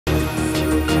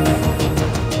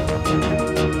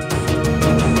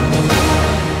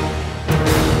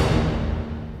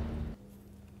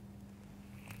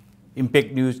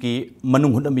Impact News ki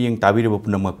Manung Hutna miyang tabiri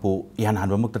punamakpo ihan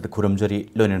hanbamak tat khuramjari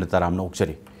loinana taramna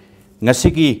okjari ngasi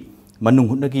ki Manung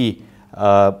Hutna ki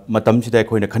matam sida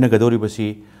khoina khanagadori basi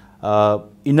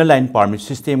inner line permit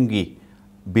system gi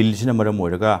bill sina maram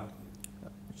oiraga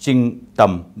ching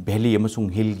tam valley amasung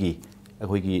hill gi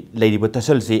akhoi leiriba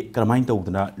tasal se karamain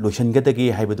tawduna lotion gadagi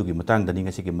haibadu gi matang dani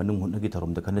ngasi ki Manung Hutna gi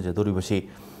thorom da khanajadori basi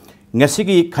ngasi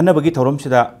ki khanabagi thorom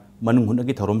sida Manung Hutna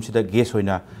gi thorom sida ges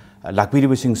hoina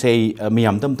lakbiribasing say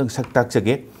miyamdam tang saktak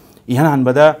jage ihan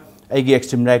hanbada aigi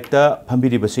extreme right ta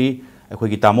phambiribasi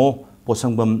akhoi tamo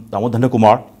posangbam tamo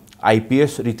Dhanakumar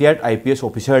IPS retired IPS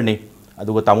officer ne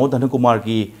aduga tamo Dhanakumar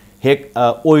ki hek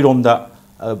oirom da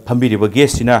phambiriba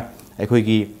guest sina akhoi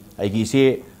aigi se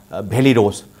Valley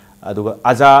Rose aduga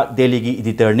Aza Delhi gi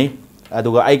editor ne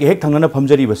aduga aigi hek thangna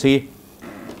phamjari basi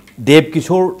Dev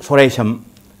Kishore Soraisham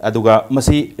aduga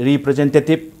masi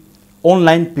representative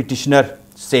online petitioner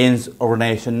Science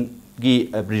Organization gi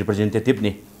representative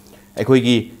ni akhoi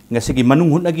gi ngasi gi Manung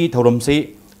Hutna gi thorom se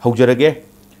haujarage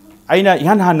aina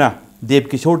ihan hana Dev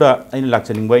Kishore da aina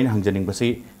lakchaning ba aina hangjaning basi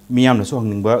miyam na so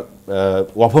hangning ba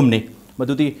wafam ni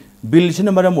madudi bill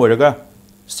sina maram oiraga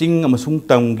sing amasung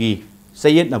tamgi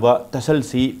sayet na ba tasal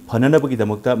si phanana ba gi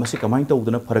damakta masi kamain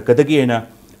tawduna farakadagi ena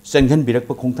sanghan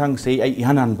birakpa khongthang se ai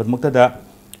ihan han badmakta da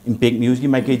Impact News gi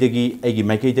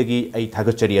maikai dagi ai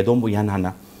thagachari adom bu ihan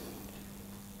hana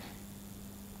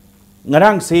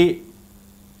ngarang se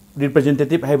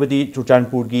representative haibadi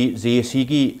Churchanpur gi JSC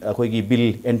gi akhoi gi bill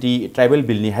anti tribal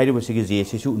bill ni hairiba sigi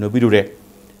JSC su nabirure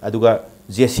aduga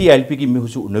JSC ILP gi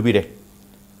mihusu nabire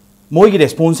moi gi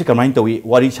response kamain tawi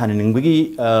wari chhaning bagi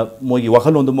moi gi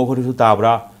wakhalon do mohori su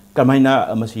tabra kamaina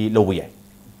amasi lobu yai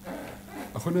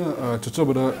akhona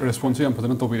chochobada response yam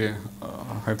phadana tobire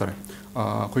haibtare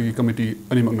akhoi gi committee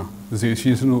ani magna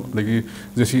JSC sunu lagi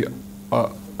JSC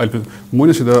ILP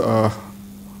moina sida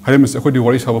Haimis akhoi di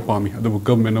wari saba pami adu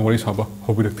government na wari saba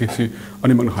hobirakti si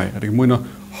ani mang hai adi moina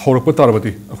horakpa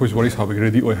tarabati akhoi wari saba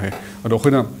ready oi hai adu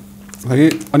akhoi lagi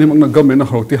ani mang government na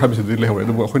horakti habis di lehawe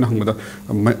adu akhoi hangmada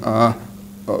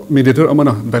mediator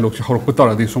amana dialogue si horakpa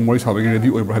taradi som wari saba ready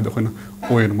oi bra akhoi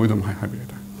oi no moidam hai habi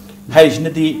eta hai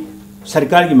jinati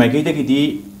sarkar gi maikai da gi di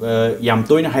yam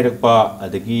toina hairakpa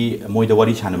adagi moida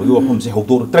wari chana bagi wafam se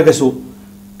hokdor tragasu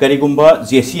karigumba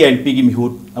JCILP gi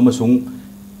mihut amasung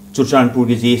Churchanpur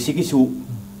gi JSC gi su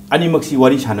animaksi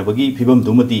wari chanabagi phibam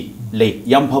dumati lei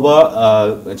yam phaba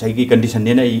chaigi condition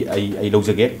ne ai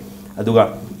lojage aduga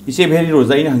ise Valley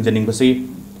Rose ina hangjaning basi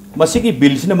masigi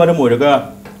bill sina maram oiraga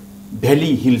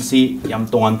Valley Hill si yam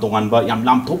tongan ba yam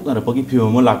lam thok na bagi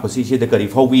phibam lak basi se da kari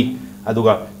phaubi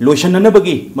aduga lotion na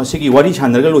bagi masigi wari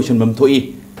chanarga lotion bam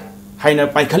thoi haina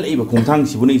paikhal iba khongthang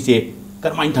sibuni se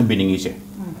karmain thambining ise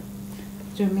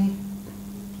Jumi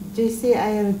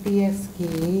JCILPS ki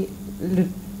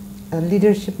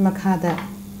leadership makhada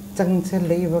changchal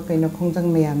leiba kaina khongjang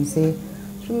mayam se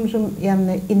sum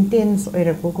yamna intense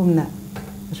oira kumna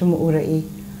sum urai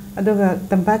aduga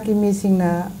tampaki mi singna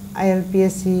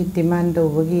ILPS demand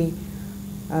dawagi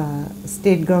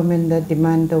state government da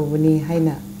demand dawani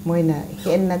haina moina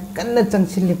henna kanna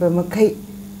changchiliba makai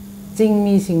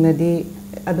jingmi singna di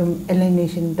adum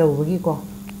alienation dawagi ko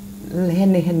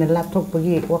henna laptop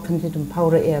bagi wakan sidum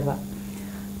power eva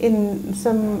in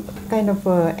some kind of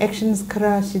actions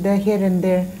kara sida here and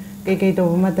there kai do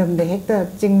madam de hekta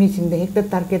chingmi sing de hekta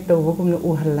target do gum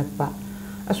uhalakpa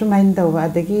asumain do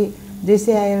adagi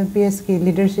JCILPS ki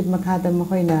leadership makhada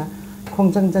mahoina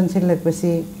khongjang jangsil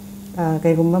lakpasi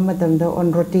kai gum madam da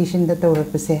on rotation da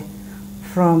tawrakpase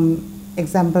from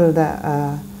example da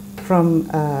from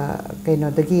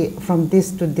kaino dagi from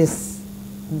this to this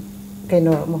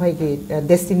kaino mohai ki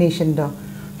destination do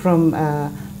from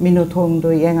Minuthong do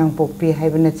yangang pokpi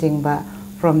haibana chingba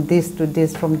from this to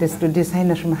this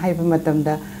haina sum haiba matam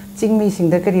da chingmi sing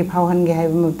da kari phauhan ge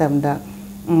haiba matam da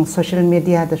social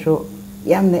media da so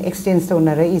yamna exchange to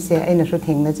na ra ise aina so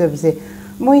thengna jabse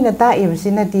moina ta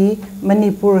ibsina di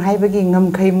Manipur haiba gi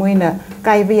ngamkhai moina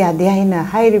kaiba yade haina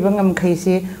hairiba ngamkhai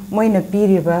se moina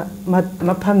piriba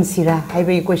mapham sira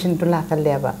haiba question to la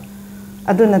kaleba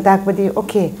aduna takpati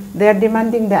okay they are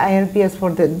demanding the ILPS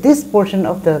for this portion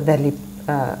of the valley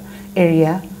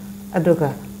area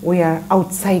aduga we are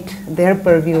outside their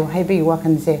purview haibi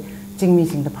wakan se jingmi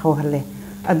sing da phawhalle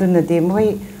aduna de moi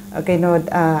kaino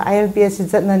ILPS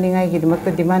jatna ningai gi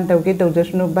makta demand tawge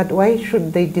tawjasnu but why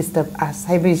should they disturb us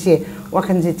haibi se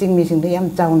wakan se jingmi sing da yam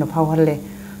chauna phawhalle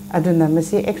aduna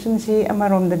masi action si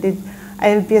amarom da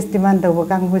ILPS demand taw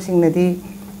kang husing na di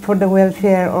for the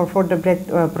welfare or for the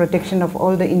protection of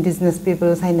all the indigenous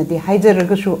peoples haina di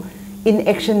haijaragasu in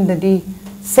action the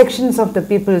sections of the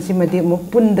people simadi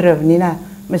mupundravnina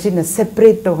machine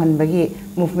separate to han bagi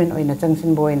movement oina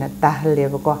changsin boina tahale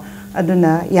bako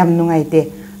aduna yam nungai te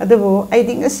adubu I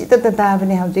think asita ta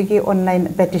bane haujiki online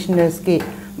petitioners ki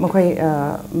makhoi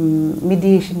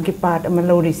mediation ki part ama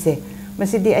lori se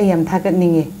masidi ayam thagat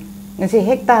ningi ngasi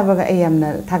hekta baga ayam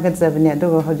na thagat jabne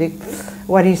adugo haujik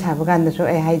wari sabagan da so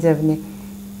ai hai jabne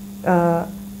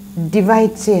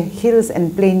divide se hills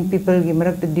and plain people gi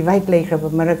marak divide lai khaba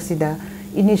marak sida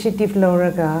initiative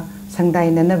loraga sangdai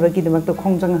na bagi damak to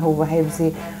khongjang hoba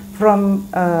haibsi from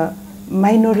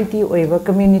minority oiba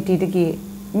community dagi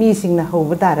mi singna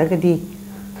hoba daragadi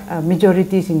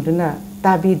majority singduna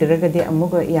tabi daragadi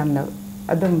amuga yamna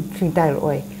adum futile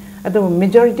oi adum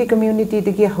majority community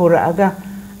dagi hora aga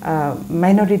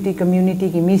minority community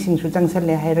ki mi sing su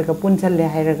changsalle hairaga punchalle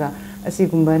hairaga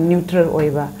asigumba neutral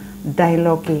oiba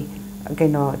dialogue ki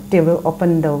table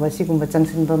open daw asigumba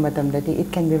changsinba matam dadi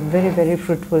it can be very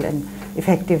fruitful and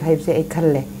effective haibse ai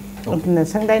khalle utna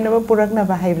sangdai na ba purak na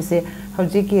ba haibse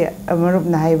haujiki amarup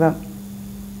na haiba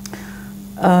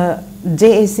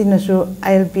JAC na su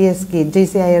ILPS ki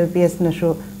JC ILPS na su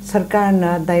sarkar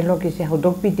na dialogue se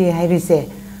hodok pide hairise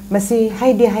masi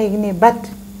haide haigni but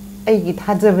ai gi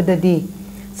thajabadadi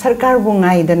sarkar bu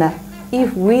ngai dana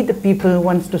if we the people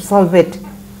wants to solve it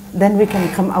then we can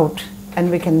come out and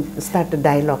we can start a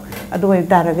dialogue otherwise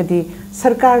daragadi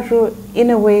sarkar su in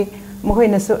a way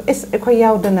mohoina so is ekhoi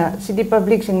yaudana city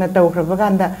public sing na tawkhra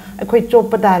ganda ekhoi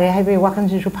chop dare haibe wakan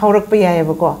su phaurak pa yai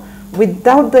ba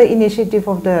without the initiative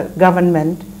of the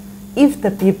government if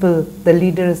the people the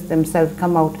leaders themselves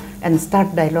come out and start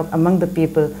dialogue among the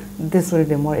people this will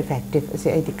be more effective as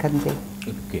I dikhanse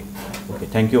okay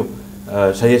thank you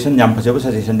suggestion yam phajaba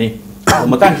suggestion ni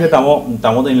matang se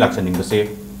tamo in laksaning base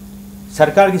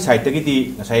sarkar ki side gi di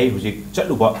ngasai hujik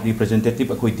chatluba representative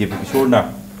akhoi dev kishore na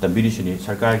tambirishini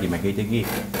sarkar gi makai tegi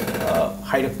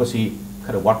hairak pasi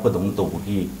khara wat pa dong to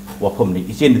gi wafam ni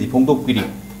ichen di phongdok piri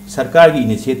sarkar gi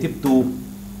initiative tu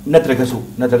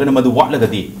natraga madu wat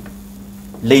lagadi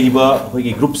leiba hoi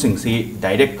gi group sing si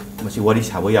direct masi wari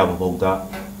sabo ya bauda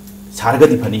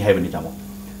sargadi phani haibani tamo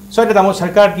so ita tamo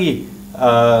sarkar gi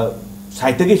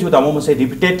side gi su tamo mase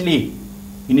repeatedly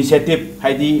initiative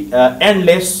haidi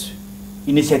endless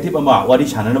initiative ama wari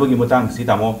sanana bagi mutang si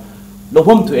tamo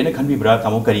lobom tu ene khanbi bra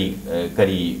tamo kari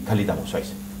khali tamo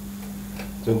sois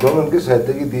so government ke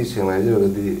side gi di sengai jo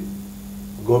di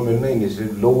government na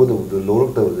initiative logo do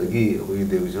lorok ta gi hoi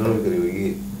de visual kari gi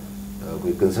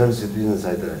koi concerned citizen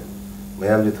side ra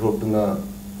mayam ji thok na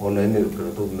online ne kar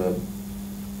to na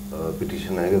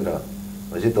petition ai ga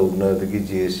masi to na de gi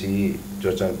JC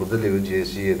Churchanpur de level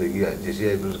JC de gi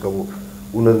JC ai ka bu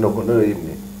unar na ko na ri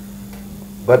ni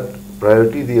but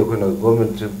priority the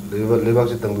government level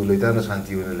se tangdu leita na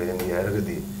shanti wena le ni har ga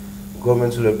di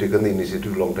government should have taken the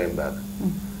initiative long time back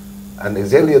and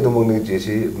exactly at the moment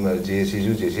JC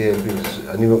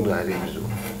animal na hari bisu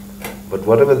but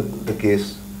whatever the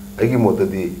case agi mota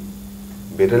di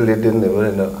better late than never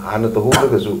and hana to ho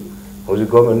ga su how the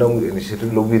government na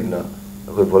initiative lo bid na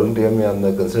ko volunteer me and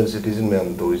concerned citizen me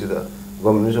am to is da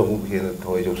government so he na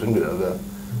thoi jo sun ga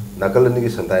nakal ni ki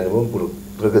santai na bom pur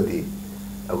pragati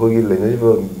akogi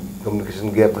lenajiba communication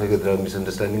gap hai gadra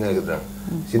misunderstanding hai gadra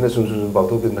sina sun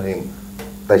bauto pin na heng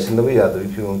taisin na ya do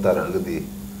if you tar agadi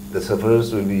the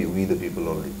sufferers will be we the people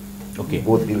only okay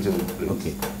both hills and plains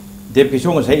okay dev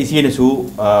kishong sai isi ne su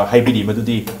haibidi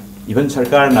madudi even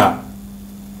sarkar na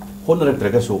honor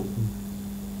traga su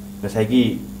ngasai gi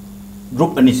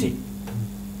group ani si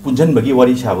punjan bagi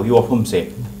wari sha bagi wafam se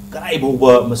kai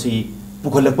boba masi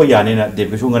pukhalak pa yani na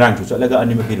dev kishong ngarang chu chalaga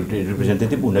ani ma ki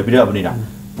representative unabira abni na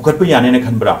pukat pa yani na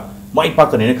khanbra mai pa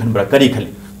kane na khanbra kari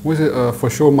khali we say for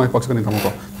sure my parks kan tamo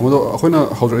ko akhona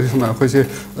hausa na khoi se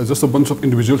just a bunch of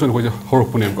individuals and khoi horok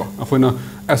punem ko akhona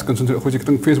as concerned khoi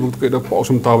kitang Facebook ke da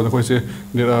pausum ta ba khoi se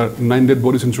there are 9 dead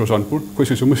bodies in Churchanpur khoi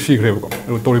se sum shi greve ko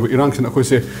tori irang sin khoi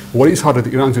se what is harder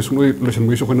irang se sum lesson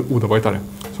we so khoi u da bai tare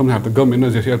some have the government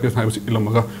as CRP has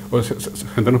ilamaga or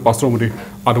and then pastor mudi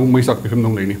adu mai sak pim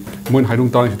nong leini moin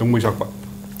haidung ta si tong mai sak pa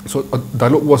so a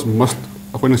dialogue was must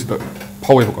akhona sita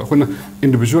power ko akhona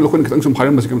individual akhona kitang sum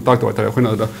hairam basic tak to tare akhona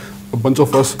a bunch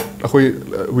of us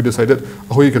we decided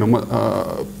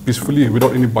peacefully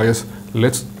without any bias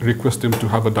let's request them to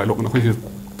have a dialogue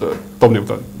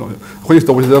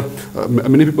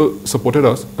many people supported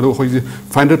us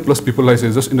 500 plus people like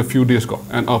just in a few days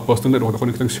and our personal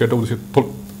network shared over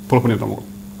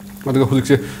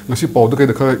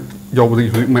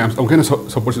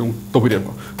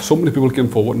so many people came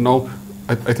forward now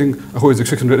I think I is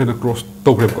section red and across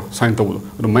Togreb sign to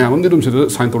the Mayam didn't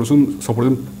sign to support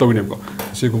them Torinem.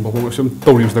 She go some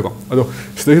Torims.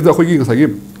 Stay the Hogging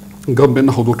again. government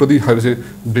how doctor di have say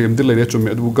blame the lady chum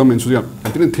adu government su ya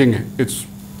tin thing it's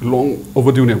long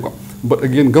overdue name ko but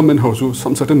again government house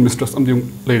some certain mistrust am the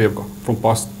lady ko from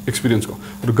past experience ko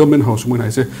the government house when I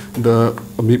say the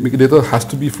mediator has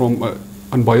to be from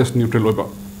unbiased neutral over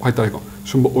hai tai ko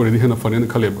sum already hena fanen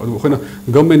khale adu khona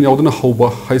government yaudana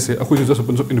hauba hai say akhu just a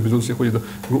bunch of individuals say the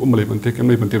group malay take and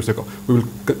malay take ko we will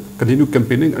continue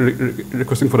campaigning and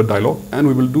requesting for a dialogue and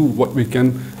we will do what we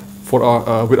can for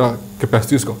our with our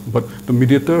capacities ko but the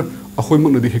mediator akhoy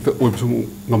mang na di hekta oi sum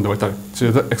ngam da tai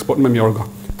so the export mem yorga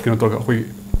kino to akhoy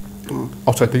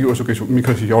outside the also keshu mi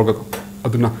khasi yorga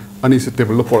aduna ani se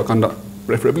table lo for kanda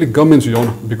preferably governments yon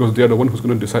because they are the one who's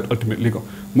going to decide ultimately ko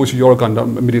mo si yorga kanda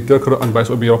mediator khara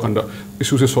unbiased obi yorga kanda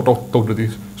issues is sort of to the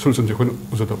solution je khon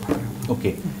uzata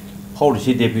okay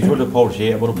policy de episode policy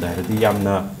aborum da di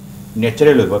yamna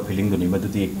natural over feeling duni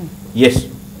madudi yes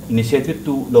initiative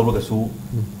to lower su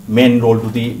main role to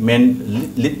the main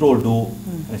lead role to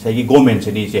say government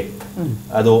se ni se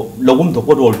ado logum to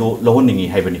role to lohon ningi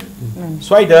haibani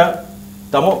so ida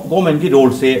tamo government ki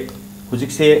role se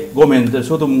hujik se government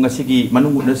so dum ngasi gi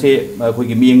manung na se khoi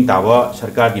gi mieng tawa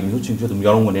sarkar gi mihu ching so dum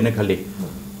yorong ne na khale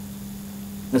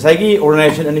nasai gi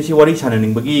organization ani si wari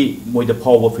chananing bagi moi the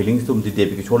power feelings tum di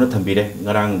debi ki chona thambire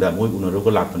ngarang da moi unaru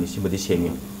ko lakpani si madi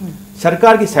sengi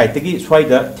sarkar gi side gi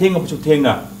swaida thenga bu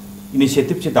thenga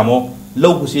initiative che tamo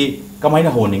low busi kamai na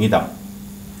honingi dam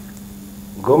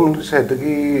government side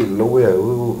gi low ya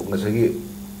ngasai gi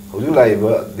hojik lai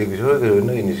ba debi so ke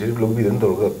na initiative low bi dan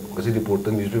to ga kasi report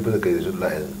ta newspaper ka so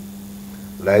lai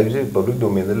live se public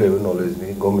domain the level knowledge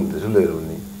ni government so le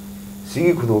ni si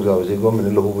gi khudong sa se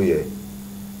government lo bu ye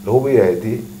lo bu ye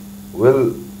ti well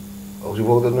hojik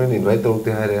bo da no invite to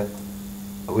te hare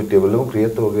a table lo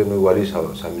create to ge no wari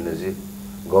samina ji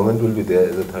government will be there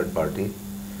as a third party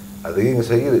adagi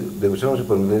ngasai debi so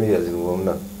permanent ya jin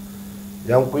gomna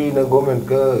yang kui na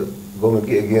government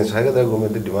ki against haga da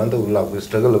government demand to la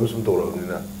struggle am sum to ro ni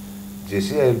na jc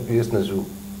ILPS na su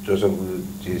chosam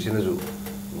jc na su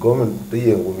government the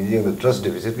yang go mi yang the trust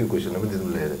deficit ki question am din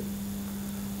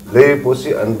le posi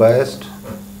unbiased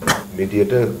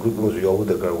mediator group mo yo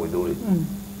da kar wo dori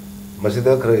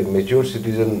masida kare mature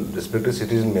citizen respected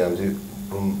citizen me am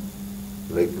from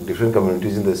like different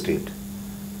communities in the state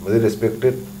but they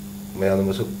respected me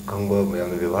am so khangba me am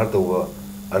vyavhar to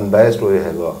unbiased way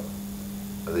है वो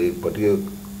अरे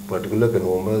particular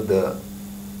consumer the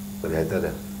रहता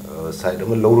है side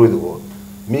में low रही वो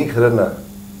मी Kharna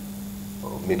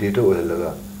mediator वो है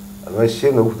लगा अगर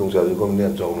शेयर ना कुछ चालू को हमने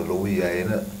अंजाम low ही आये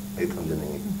ना ये थम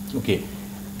जानेंगे okay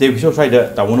the visual side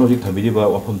तावनो जी थम्बी दी बा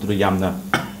वापम तो यामना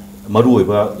मरु है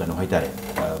बा गनो है तारे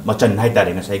मचन है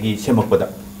तारे ना सही सेमक पदा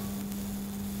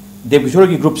the visual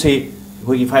की group से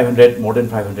कोई 500 more than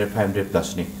 500 plus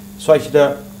ने so ऐसी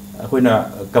अखोना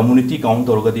कम्युनिटी काउंट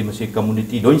तौरगदी मसे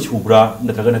कम्युनिटी लोइन सुब्रा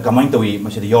नत्रगना कमाइन तवी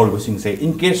मसे यावरिब सिंगसे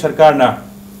इन केस सरकारना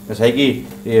गसाइगी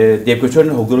डेप्यूटेशन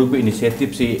होगदोरब इनिशिएटिव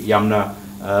से यामना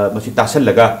मसे तासल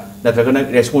लगा नत्रगना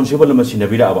रेस्पोंसिबल मसे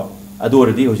नबिराबा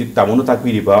अदोरदी होजिक तामोनो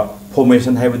ताकबिरिबा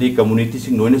फॉर्मेशन हाइबदी कम्युनिटी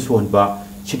सिंग लोइन सोहनबा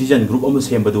सिटीजन ग्रुप अम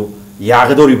सेमबदु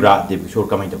यागदोरिब्रा डेप्यूटेशन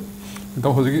कमाइन तव तो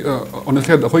होजिकी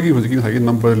honestly अखोई की होजिकी हाई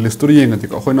नंबर लिस्ट तो ये नती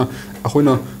अखोना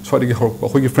स्वारी की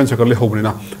अखोई की फ्रेंड सर्कल ले होबने ना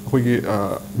अखोई की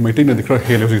मीटिंग ने दिखरा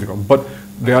हेले होजिकी को but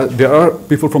there are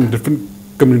people from different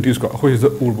communities को अखोई is the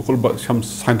ul but some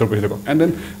center पे को and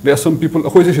then there are some people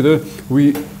अखोई से सीधे we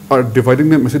are dividing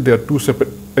them मसे there are two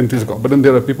separate entities को but then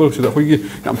there are people सीधे अखोई की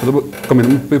हम मतलब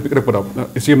कम्युनिटी पे पिक पड़ा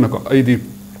इसी में ना को आई दी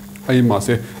आई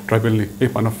मासे tribally a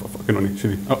pan of canoni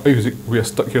city we are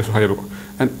stuck here so high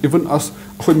and even us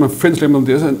with my friends like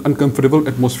there's an uncomfortable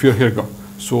atmosphere here go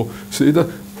so either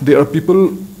there are people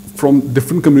from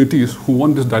different communities who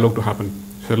want this dialogue to happen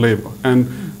and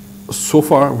so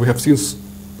far we have seen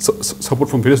support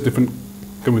from various different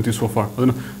communities so far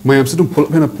my am situm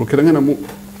pulna pulkiranga na mu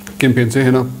campaign se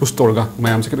hena pustorga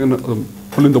my am sikiranga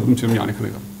pulin dobum sim yani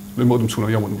khanaga le modum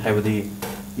suna yamon haibadi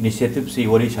initiative si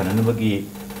wari chananabagi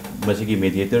मसिगी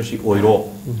mediator सी ओइरो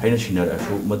हैना Sinner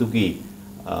असु मदुगी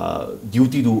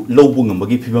duty दु लोबुंग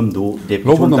मगी फिबम दु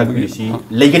deputation ताकि सी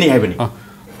लेगनी हैबनी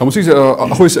तमसी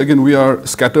again we are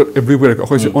scattered everywhere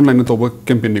online to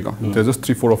campaign ni ka there's just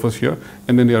 3-4 of us here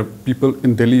and then there are people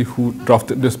in Delhi who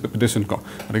drafted this petition ka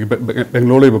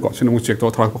Bangalore le ko sinu check to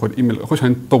thra ko email ko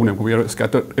sign to ne we are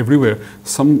scattered everywhere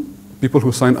some people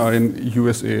who sign are in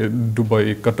USA,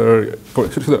 Dubai, Qatar.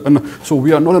 So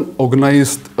we are not an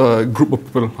organized group of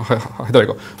people,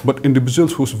 but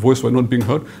individuals whose voice were not being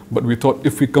heard. But we thought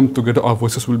if we come together, our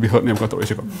voices will be heard.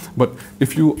 But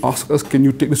if you ask us, can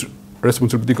you take this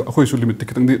responsibility? But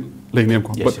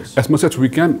as much as we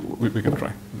can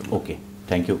try. Okay,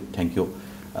 thank you.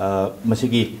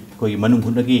 Masigi कोई मनung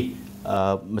hunna gi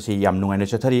masi yam nungai na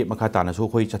chathari makha tana so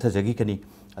khoi chathajagi kani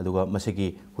aduga masigi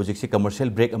hujik si commercial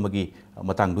break amagi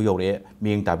matang du yore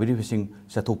miyeng tabiri fising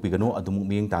sathok pigano adum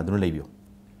miyeng tadunu leibyo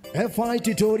FI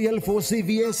tutorial for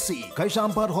CVSC.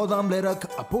 Kaishampar Hodam Lerak,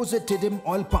 opposite Tidim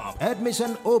Oil Pump.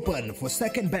 Admission open for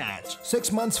second batch.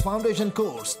 6 months foundation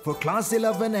course for class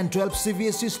 11 and 12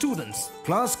 CVSC students.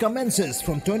 Class commences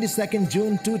from 22nd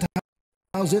June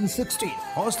 2016.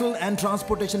 Hostel and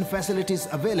transportation facilities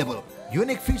available.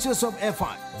 Unique features of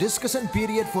FI. Discussion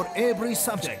period for every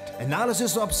subject.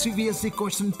 Analysis of CVSC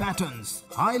question patterns.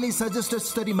 Highly suggested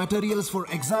study materials for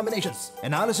examinations.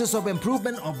 Analysis of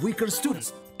improvement of weaker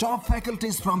students. Top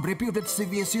faculties from reputed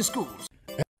CVSC schools.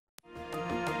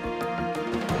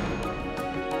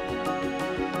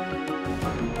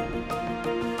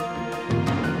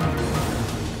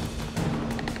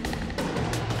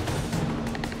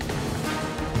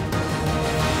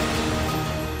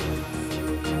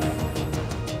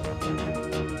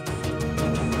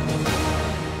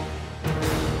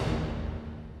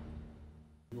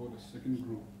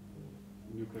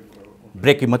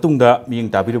 break ki matungda miyeng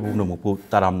tabiri bubna mupu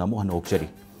taram namu han okchari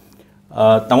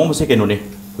tamo mase kenone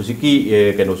hujiki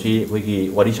kenosi hoigi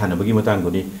wari chana bagi matang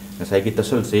doni ngasai ki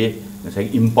tasal se ngasai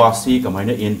impasse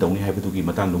kamaina en tawni haibu gi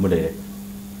matang dum lere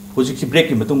hujiki break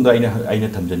ki matungda aina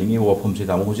thamjaningi wafam se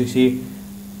tamo hujiki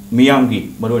miyam gi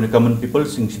marone common people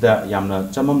sing sida yamna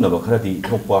chamam na ba kharadi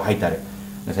thokpa haitare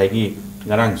ngasai gi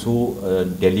ngarang su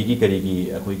delhi gi kari gi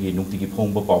hoigi nungti gi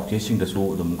phongba pawche sing da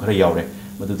su dum khara yawre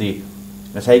madudi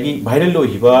ngasai viral lo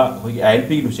hiba hoi ILP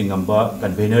lusingamba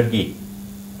convener gi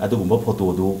adugumba photo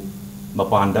du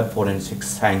mapanda forensic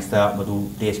science da madu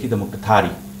test ki damuk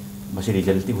thari masi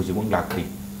result ti hujimung lakri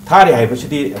thari haiba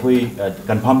sidi hoi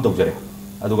confirm tawjare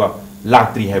aduga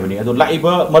lakri haibani adu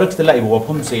laiba marak sta laiba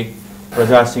wafam se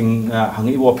praja sing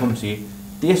hangi wafam se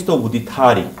test to budi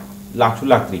thari laksu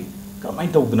lakri kamai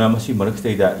tawduna masi marak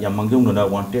sta da yammangjong na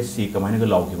wanted si kamai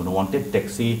na law ki wanted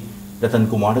taxi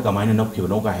ratan kumar da kamai na nok ki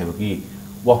no ka haibagi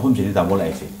wafum jini tamo la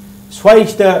ese swai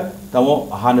sta tamo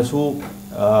hanasu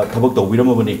thabak to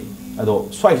wirama bani ado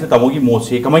swai sta tamo gi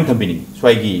mose kamai thambini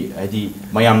swai gi adi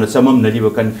mayam na samam na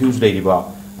riba confused dai riba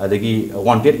adagi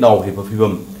wanted law riba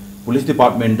fibam police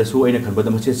department da su aina khanba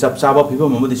da mase sab saba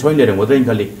fibam amadi swai lerang wadra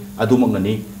khali adu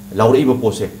mangani lawre iba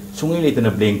pose sungai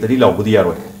letana blank tari law budi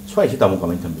yaroi swai sta tamo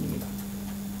kamai thambini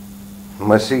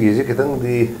masi gi je kitang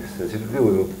di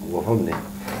sensitive wafam ne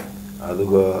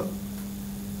aduga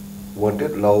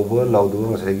wanted lauba laudu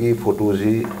ngasai photo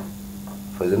si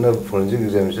fazana forensic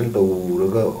examination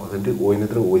tawuraga authentic oina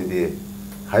tra oide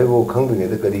haibo khangdunge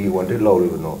da kari wanted lauri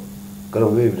no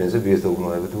karam evidence based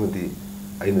tawno haibu tumati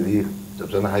aina di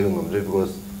chapchana haibu ngamre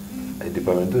because I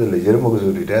department to leisure mo ko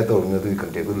retire tawna to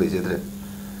contact to leisure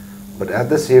but at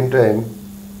the same time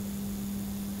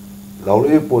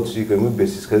lauri potsi kami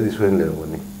basis ka diswen le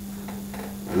ngoni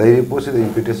lai posi the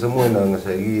impetus mo na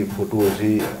ngasai photo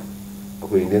si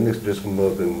ako Indian Express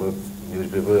kumba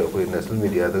newspaper ako national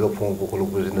media daga phone ko kholo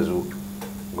ko sina su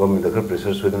government daga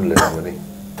pressure sweden le ngani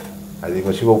adi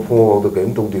masi ba phone ko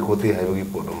kaim tong di khote hai bagi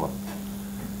potoma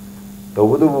to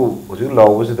bu osi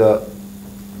law bu sida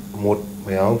mot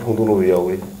mayam phone to no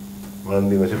yawi man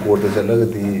di masi court chala ga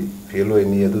di fail oi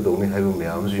ni adu dong ni hai bu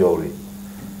mayam su yawi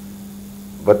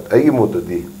but ai gi mot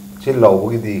di che law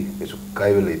bu gi di esu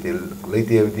kai le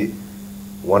di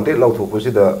wanted law to ko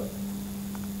sida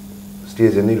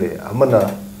stage ani le amana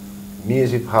mi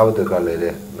si phaw da ka le re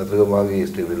natraga ma gi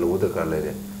stage lo da ka le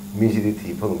re mi si di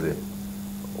thi phang de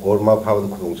or ma phaw da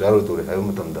khung char to re hayu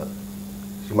matam da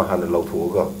si ma han lo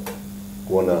thu ga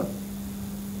ko na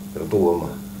to ma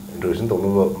introduction to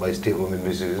no my state of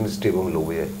investigation state of lo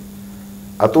ye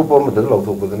atu pa ma da lo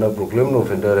thu ko da na proclaim no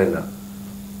offender re na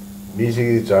mi si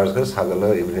gi charge ka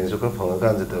sagala evidence ka phang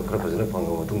ka an da khra phajana phang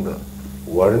ma tung da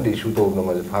warrant issue to na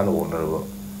ma pha no owner ba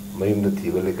mayum da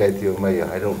thiba le kai thiba mai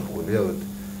hairo bole ya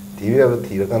thiba ba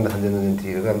thira kan da hanjan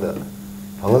thira kan da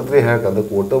phangak tre ha kan da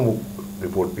court ta mu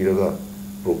report piraga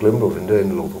proclaim offender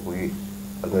in lo ko gi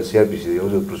adna CRPC yo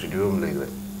jo procedure um lai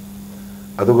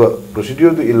aduga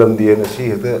procedure du ilam di na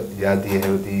si heta ya di he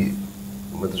di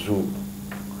matsu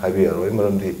haibe aro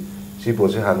maram di si po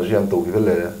se hanu jam to gi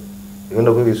le even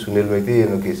da ko gi sunil meti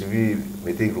no KCB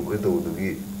meti group ko to du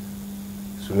gi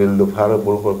sunil do phara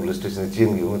por police station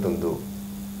chin gi matam do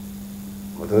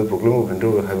मतलब problem of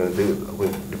inter है मैंने कोई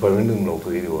department में लोग तो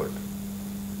ये word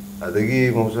अदगी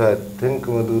मुझे I think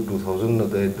मधु 2000 ना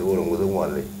तो वो लोग तो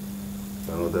वाले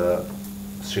ना तो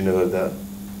श्रीनगर दा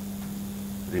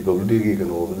रिपब्लिक की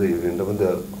कनो मतलब इवेंट में दा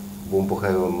बम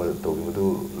पकाए में तो मधु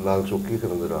लाल चौक की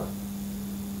कनो दरा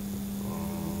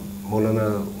मौलाना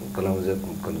कलाम जब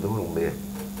कनो तो लोग बे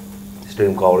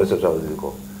stream cover chap chap di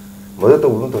ko mother to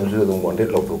bu to su dong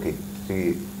wanted log to ki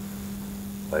si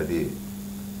by the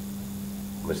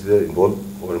masida involve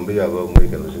or mbe ya ba mai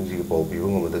kan sing si pau pi bu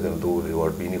ngam da kan to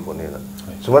reward pi ni ko ne na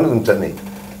suman dum chat nei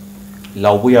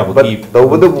lau bu ya ba ki to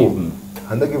bu bu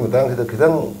handa ki mutang khida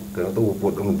khidang kan to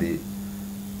pot um di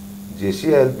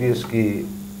JCLPS ki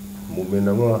movement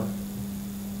ama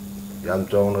yam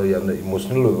chong no yam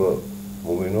emotional lo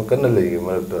movement no kan le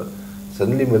ma ta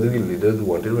suddenly madu ki leader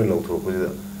wanted me log through ko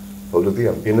da public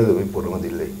yam pena da pot um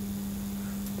di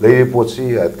le pot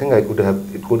si I think I could have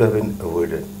it could have been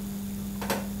avoided.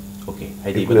 Okay,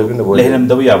 hai di lehelam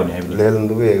da bu ya ba ne hai lehelam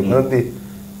da bu ya ma di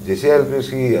JCLPS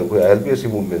ki ko ILPS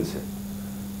movement se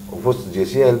of course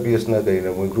JCLPS na kai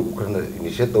na mo group kan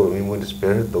initiate to me mo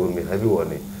spare to me have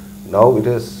one now it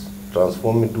has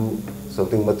transformed into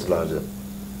something much larger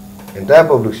entire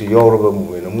public si yoruba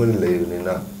movement mo le ni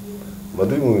na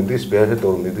madu movement is spare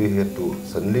to me do here to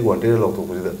suddenly wanted log to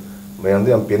ko da mayam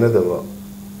di am pena da ba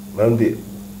man di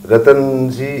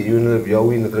ratan si unil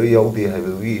yawi na tra yaw di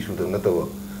have we issue da na ta ba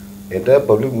entire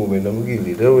public movement am gi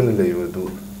leader when le yo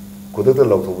to ko da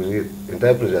log to ko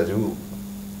entire praja ju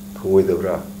thoi da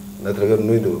bra na tra ga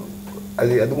noi do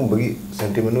ali adum bagi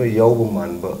sentiment no yaw bu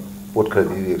man ba pot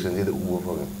khadi reaction ji da u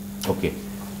ba okay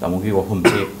tamu gi wa hum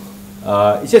che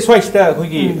ise swai sta khoi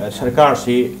gi sarkar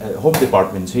si home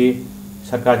department si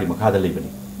sarkar di makha da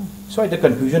lebani swai da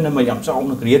confusion na ma yam chaw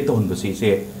na create to hun ba si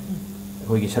se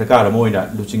khoi gi sarkar moina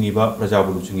luchingi ba praja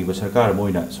bu luchingi ba sarkar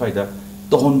moina swai da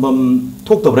to hon bam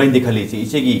thok to brain dikhali si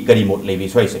ise gi kari mot lebi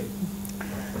swai se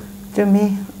chumi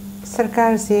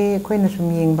sarkar se khoi na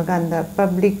sum yeng bagan da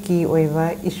public ki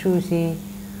oiwa issue si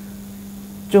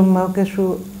chumma ka su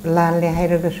lan le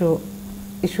haira ka su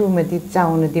issue ma di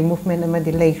chauna di movement ma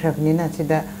di lei khrabni na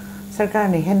chida sarkar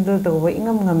ne handle to wa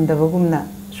ingam ngam da bagumna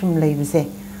sum lei bise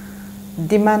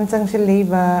demand changsel lei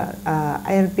ba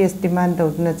ILPS demand to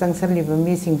na changsel li ba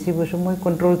mi sing si bu su moi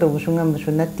control to bu su ngam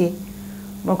su nati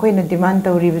ma khoi na demand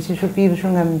to ri bu si su pi bu su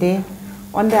ngam de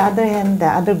on the other hand the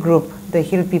other group the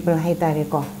hill people hai tare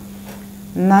ko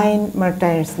 9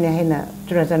 martyrs ne hai na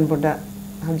Churachandpur da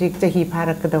hajik chahi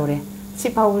pharak ka dore si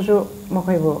phawsu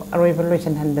mokhoi bu aroi ba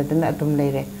loisan handa dana atum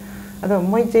leire ado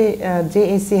moi je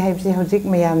JAC haibsi hajik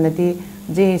mayam na di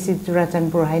JAC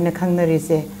Churachandpur hai na khangnari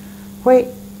se hoi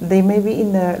they may be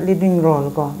in the leading role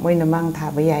ko moi na mang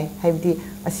tha ba yai haibdi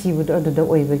asibu do do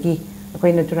oibagi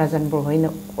akoi na Churachandpur hoi na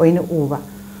oina uba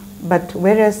but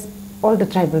whereas all the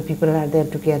tribal people are there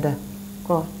together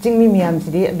ko jingmi miyam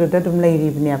sidi do da dum leiri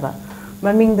bne ba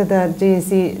maming da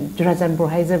JAC Churachandpur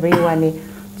hai ja bai wani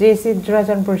JAC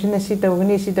Churachandpur sina si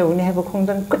tawni ha ba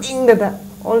khongdang kuding da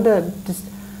all the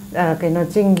kaino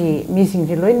jingi missing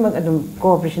ji loin mak adum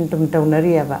cooperation tum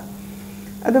tawnari ba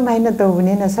adum haina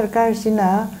tawni na sarkar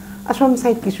sina asom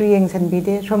side ki su yeng san bi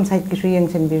de som side ki su yeng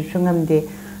san bi sungam de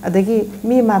adagi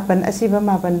mi mapan asiba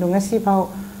mapan dung asi phau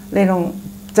lerong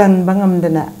chan bangam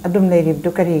dana adum leirib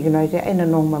du kari gnoi je aina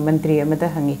nongma mantri amada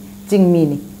hangi jingmi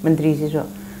ni mantri si so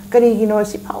kari gino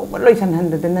si phau ba loisan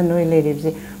handa dana noi leirib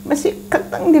si masi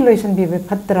khatang di loisan bi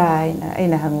phatra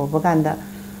aina hango baganda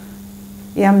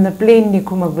yamna plain ni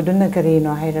khuma buduna kari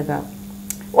no hairaga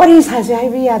wari sa se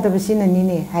haibi ya da basina ni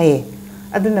ne haye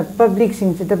aduna public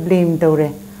sing se da blame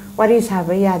tawre wari sa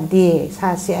ba ya de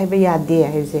sa se haibi ya de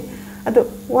haise adu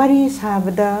wari sa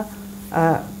ba da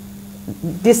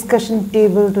discussion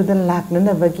table to the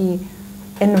lakna bagi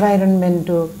environment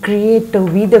to create to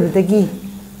vida bagi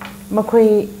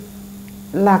makhoi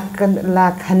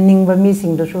lak hanning ba mi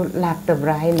sing do so lak ta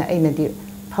bra haina aina di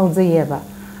phaujai ba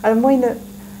al moina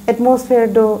atmosphere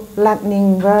do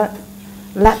lakning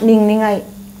ningai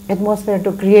atmosphere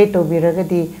to create to biraga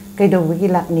di kaido bagi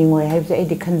lakning oi haibse ai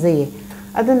di khanjai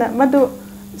aduna madu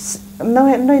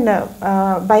noina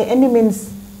by any means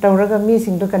tawraga mi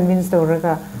sing to convince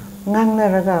tawraga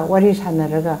ngangnaraga wari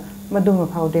sanaraga maduma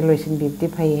phaude loisin bibdi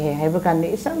phai he haiba kan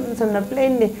isam samna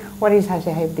plain ni wari sa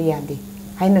se haibdi yadi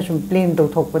haina sum plain to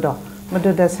thokpado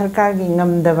maduda sarkar gi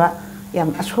ngamdaba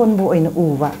yam ason bu oina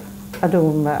uba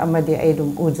aduma amadi aidum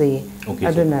ujai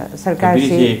aduna sarkar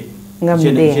si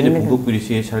ngamde je ne pungu puri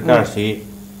se sarkar se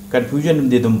confusion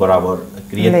de dum barabar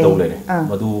create to le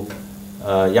madu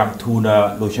yam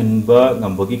thuna lotion ba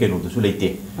ngambagi kenu su leite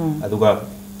aduga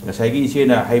ngasai gi se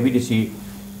na haibidi si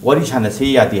wari sana se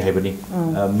yati haibani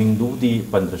mingdu di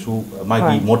pandrasu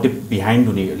magi motive behind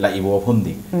duni la ibo phom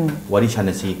di wari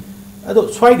sana si ado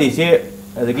swai de se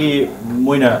adagi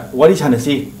moina wari sana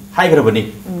si haigrabani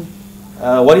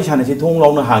wari sana si thong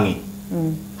launa hangi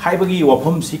haibagi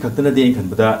wafam si khaktana de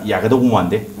khanbada yagado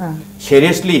mande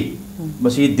seriously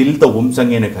masi dil to bum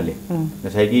change na khale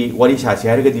ngasai gi wari sa se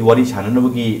har ga di wari sa na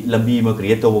bagi lambi ma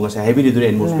create to ngasai heavy du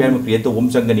atmosphere ma create to bum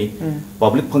changani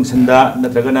public function da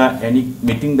natraga na any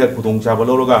meeting da khudong cha ba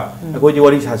lo ga akoi di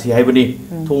wari sa si hai bani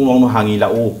thong long no hangi la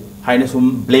o haina sum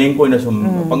blank ko na sum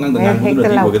pangang da ngang du na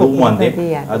ti ko do mon de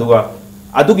aduga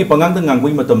adugi pangang da ngang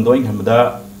bui matam do in hamda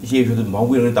isi su mau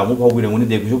wi na tamu phau wi na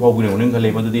de su phau wi na khale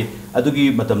ma du di adugi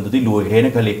matam du di loi he na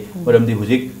khale param di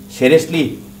hujik seriously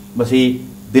masi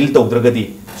dil tawdragadi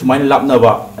sumaina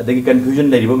lapnaba adagi confusion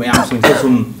leriba mayam sing se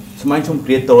sumain sum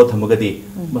create tawra thamagadi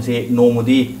mase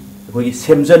nomodi akoi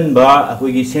semjan ba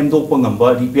akoi semdok pangamba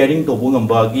repairing to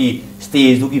bongamba gi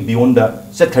stage du gi beyond da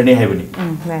chatkhane haibani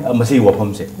mase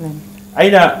wafam se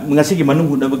aina ngasi gi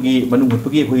manung hunabagi manung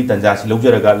hutpagi akoi tanja si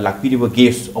lojaraga lakpiriba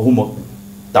guest ahum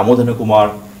Damodhana Kumar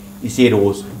ise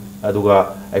Rose aduga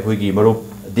akoi gi marup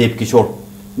Dev Kishore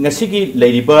ngasi gi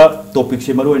leiriba topic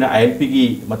se maru na ILP gi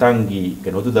matang gi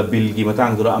keno tu da bill gi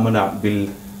matang dura amana bill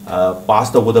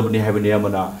pass to boda bani habani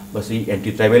amana basi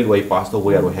anti tribal way pass to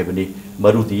way aro habani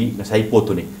maru di ngasai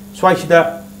potu ni swai sida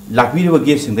lakbi ri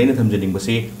ge sing daina thamjaning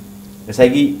basi ngasai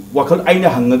gi wakhal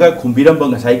aina hangaga khumbiram ba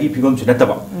ngasai gi phibam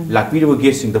sinataba lakbi ri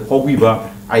ge sing da phobi ba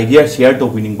idea share to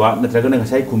bining ba natraga na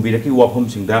ngasai khumbira ki wafam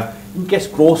sing da in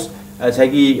case cross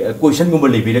साइगी question गुम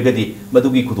लेबिरगदी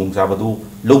मदुगी खुदोंग चाबदु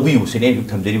लौबियु सिने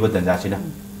थमजरिबा तंजासिना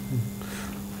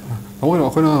अखोना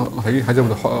अखोना high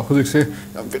हाजबदा हुजिक से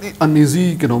very uneasy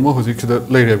केनोमा हुजिक से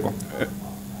लेरे को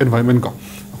environment का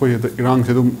अखोय the इरांग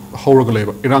से दुम हौरग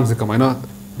लेबा इरांग से कमाइना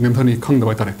नेमथनी खंगदा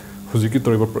बाय तारे हुजिक की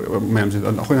तोरिबा मैम से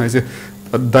अखोना से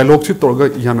डायलॉग से तोरगा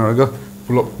यानरगा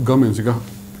पुल गवर्नमेंट से का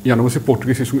यानवा से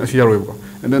पोर्टुगीज से सुन Asiya रोयबा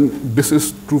and then this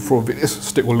is true for various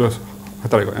stakeholders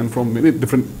and from many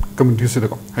different communities se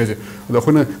ko hai je da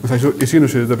khona sai so isi no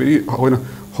se da very hoina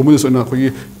homogeneous na khoi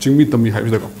chingmi tammi hai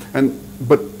ko and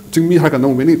but chingmi ha ka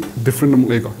no many different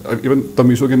ko even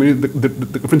tammi so ke many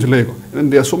different le ko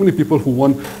and there are so many people who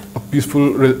want a peaceful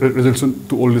resolution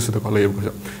to all this ko le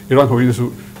ko Iran hoi su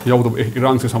yaw do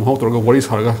Iran se somehow to ga worries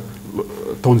har ga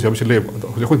ton se le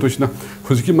ko je khon to sina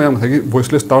khuziki mayam thagi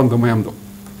voiceless town ga mayam do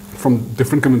from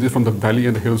different communities from the valley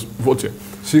and the hills vote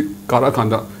si kara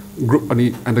kanda group ani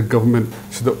and the government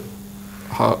should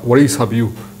worries have you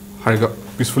harga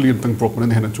peacefully and proper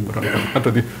and hena chumbara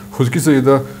atadi huzki say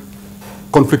the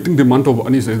conflicting demand of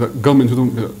ani say the government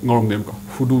should norm name ka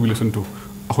who do we listen to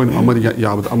ahoin amadi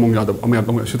ya among yadab amay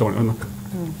among shidon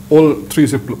all three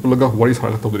se laga worries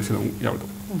harga to diri sidon yabdo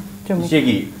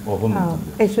segi ohum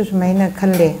esus maina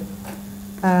khalle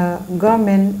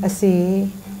government asi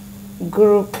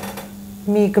group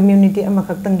mi community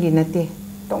amakak tangi nate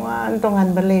tongan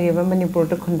baleriba Manipur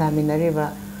to condaminariba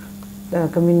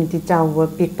community chawwa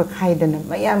pik pak haidana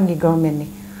mayam gi government ni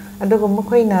adugo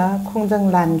mokhoina khongjang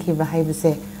lan ki ba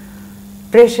haibse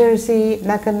pressure si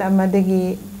nakan amadagi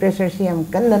pressure si am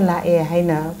kanna la e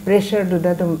haina pressure du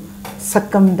da dum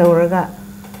sakam dauraga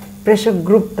pressure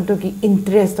group adugi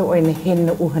interest to oina hen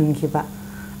na uhan ki ba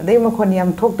adai mokhon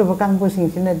yam thok to bakang bo sing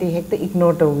sina di hekta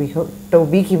ignore to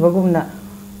bi ki bagumna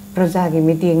praja gi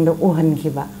meeting do uhan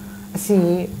ki ba asi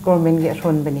government ge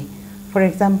ron bani for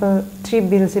example 3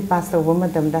 bills se pass over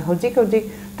madam da hojik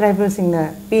tribal sing na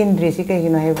pindri si kai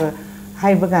gina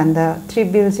haiba ganda 3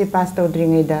 bills se pass to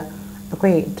dring da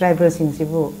akoi tribal sing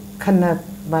sibu khanna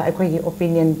ba akoi gi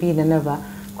opinion pi na ba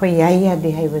koi ya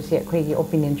de haiba se akoi gi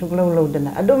opinion chuk lo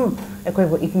dana adum akoi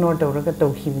bo ignore do ra ga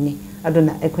to hibni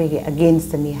aduna akoi gi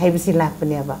against ni haiba si lak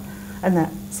pani ba ana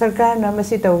sarkar na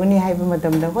masi tawgani haiba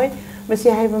madam da hoi masi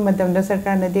haiba madam da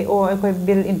sarkar na de o akoi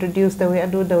bill introduce tawe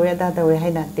adu dawe ada tawe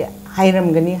haina te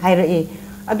hairam gani haira e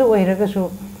adu oiraga su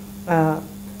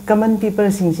common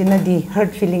people singsina di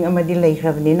hurt feeling amadi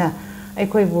leihrabni na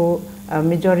akoi bu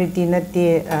majority na te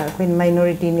akoi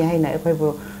minority ni haina akoi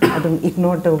bu adum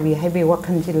ignore tawi haibe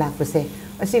wakhan si lakpase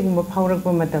asi gumba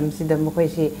phaurakpa madam sida mokoi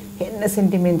si henna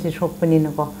sentiment si sokpani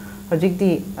na ko hojikti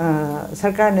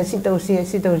sarkar na si tausi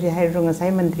hairunga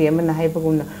sai mantri amana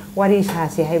haibagumna wari sa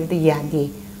si haibdi yadi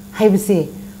haibse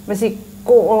masi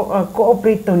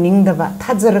cooperate to ningdaba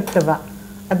thajarakdaba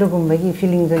adugumba gi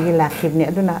feeling gi lakhibni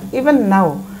aduna even now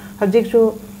hojik su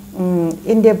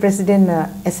India president na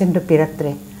assent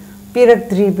piraktre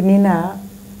bnina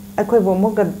akoi bo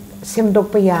moka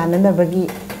semdok pa yana na bagi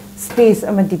space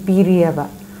amati piriaba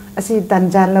asi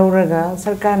tanja lauraga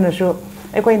sarkar na su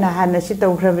akoi na hana si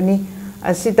tawgrabani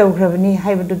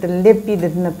haibu da lepi da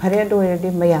na phare do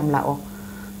yadi mayam lao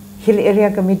hill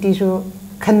area committee su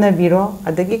khanna biro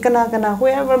adagi kana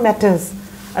whoever matters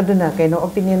aduna kaino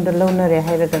opinion da lona re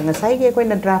hairaga ngasai ge koi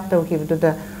na draft taw ki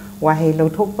da wahai lo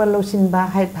thokpa lo sinba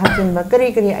hai phajin ba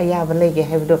kari ayaba lege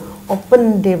haibu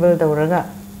open table dawraga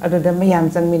अदुदा मयाम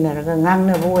चंगमिनरगा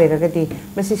ngangnaba oiragadi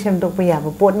masi semdokpa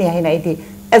yaba potni haina iti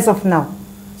as of now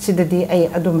sidadi ai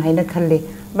adum haina khalle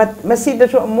but masi da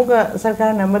so amuga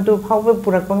sarkar na madu phawba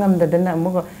purakpa ngamdadana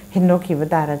amuga hinnoki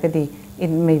badaragadi it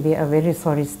may be a very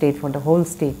sorry state for the whole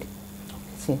state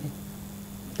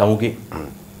tamuki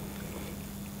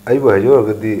ai ba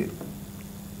hayoragadi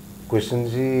question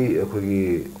ji akogi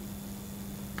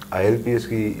ILPS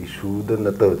की issue the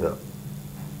नतर था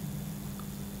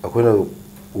अखोना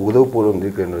उगदो पोरम दे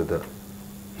करने था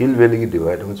हिल valley की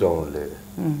divide में चावल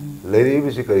ले रही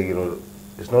भी सी करेगी no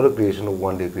it's not a creation of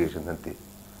one day creation नती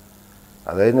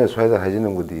अदाई ने स्वायदा हाइजीन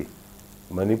में बुद्धि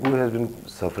Manipur has been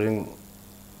suffering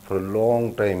for a long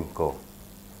time को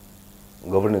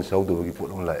governance साउथ की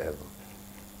पोरम लाया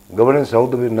governance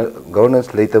साउथ में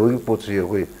governance लेता भी पोची है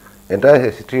कोई entire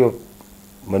history of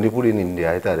Manipur in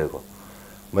India है तारे को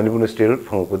Manipur state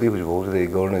फंगपति कुछ बहुत से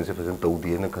governance से फसन तौ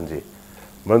दिए न खंजे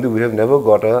मरंदु we have never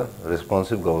got a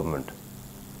responsive government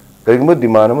कहीं मत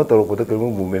demand मत तरों कोदा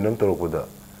कहीं movement मत तरों कोदा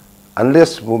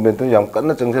unless movement तो याम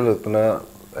करना चंगे लगता ना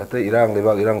ऐसे इरांग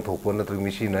इरांग थोपन ना तो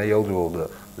मिशी ना याव जो होगा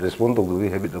respond तो भी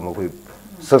habit हम कोई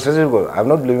successful I'm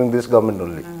not blaming this government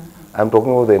only I'm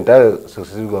talking about the entire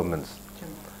successive governments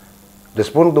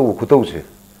respond तो खुद उसे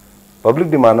public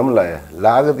demand हम लाया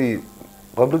लागती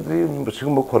public री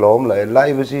सिंगम खोलाओं लाए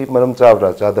लाइव बसी मरम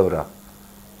चावरा चादवरा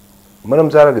मरम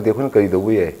चारा के देखो न करी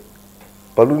दो ये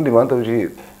public demand तो जी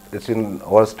it's in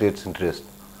all states interest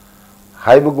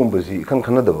high बगुम बसी खन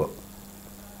खन दबा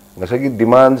नशा की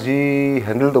demand जी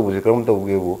handle तो बसी करम तो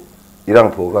उगे वो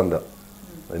इरांग थोकांदा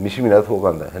मिशी मिना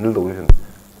थोकांदा handle तो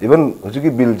बसी even उसी की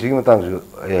bill जी में तांग जो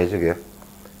ये ऐसे क्या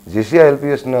जैसे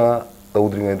ILPS ना तो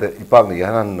उधरिंग ऐसे इपाक नहीं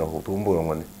यहाँ ना हो तो उम्बोरंग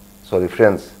वाली sorry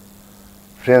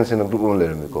friends in a group only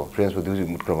को friends with you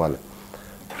मुट करवाले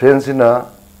friends in a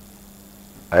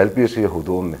ILPS ये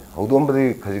हुदोम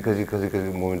बड़ी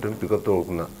खजी momentum pick up तो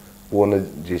उतना वो ना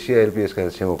जैसे ILPS का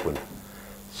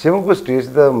सेमों स्टेज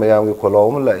दा मयाम के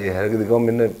खोलाओं में लाये है कि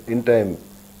गवर्नमेंट इन टाइम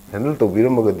हैंडल तो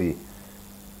बीरम मगदी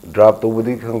ड्राफ्ट तो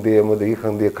बदी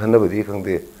खंदे खन्ना बदी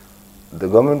खंदे the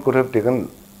government could have taken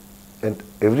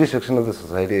every section of the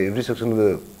society every section of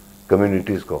the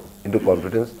communities को into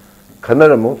confidence खन्ना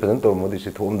रमो फिर तो मोदी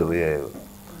से थोम दबे है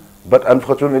but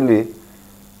unfortunately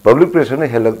public pressure ने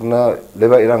हेलक ना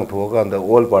लेवा इरांग थोका अंदर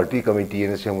all party committee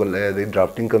ने सेमगल ले the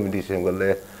drafting committee सेमगल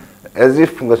ले as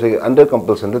if गसे under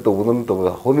compulsion तो बुदम तो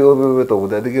होबी तो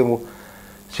बुदा दिके मु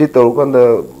सी तो कंद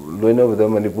लोइना बुदा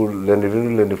मणिपुर land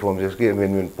reform के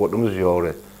amendment पोटम जो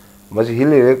यावरे मसी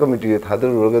हिल कमिटी थादर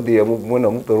रोगदी अमु मोन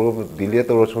अमु तो दिले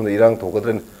तो सोन इरांग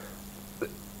थोकद्रन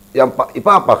याम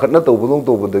इपा पाखना तो बुदम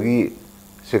तो बुदगी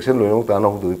section लोइनो ताना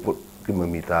हुदु पोट की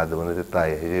ममी तादबन से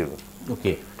ताय हे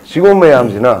ओके सिगो मयाम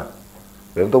जिना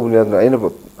बेम तो बुनियाद ना आइना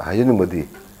हाइजिन मदी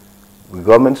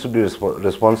government should be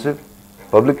responsive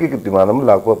public की डिमांड में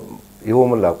लाख इहो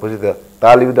में लाख पसी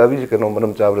ताली दाबी से कनो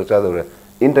मनम चावरा चादवरे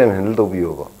इन टाइम हैंडल तो भी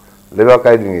होगा लेबा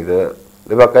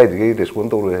काई दिगे रिस्पोंड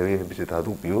तो रहे बिसे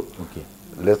थादु पियो okay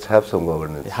let's have some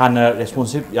governance Hana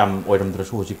responsive याम ओइरम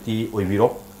द्रसु होजिकती ओइबिरो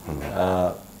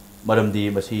मरमदी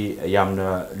मसी यामना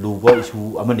लुबा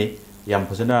इशू अमने याम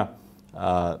फजना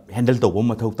हैंडल तौब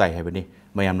मथौ ताई हैबनी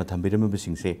मयामना थंबिरम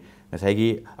बिसिंगसे नसाइगी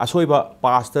असोइबा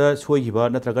पास्ता सोइगिबा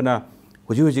नत्रगना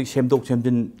हुजी सेमदोक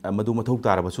सेमदिन मधु मथौ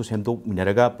तारबसु सेमदोक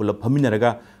मिनरगा पुलप फमिनरगा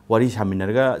वारी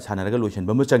सामिनरगा सानरगा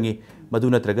लोइसनबा म चंगी मधु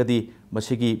नत्रगदी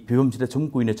मसिगी फिबमसिदा सुम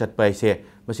कुइना चटपाइसे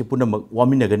मसि पुनमक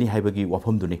वामिनगनी हाइबगी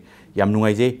वाफमदुनी याम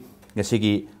नुंगाइजे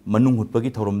ngasi manung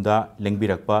hutpagi thorumda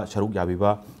lengbirakpa saruk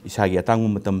yabiba isagi atangmu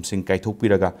matamsing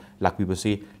kaithokpiraga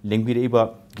lakbibasi lengbiraiba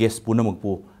guest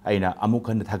punamakpu aina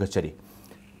amukhan thagachari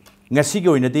ngasi gi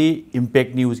oinadi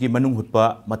impact news gi manung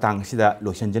hutpa matang sida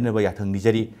loisanjanaba yathang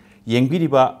nijari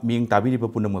yengbiriba ming tabiriba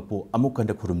punamakpu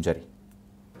amukhan khurumjari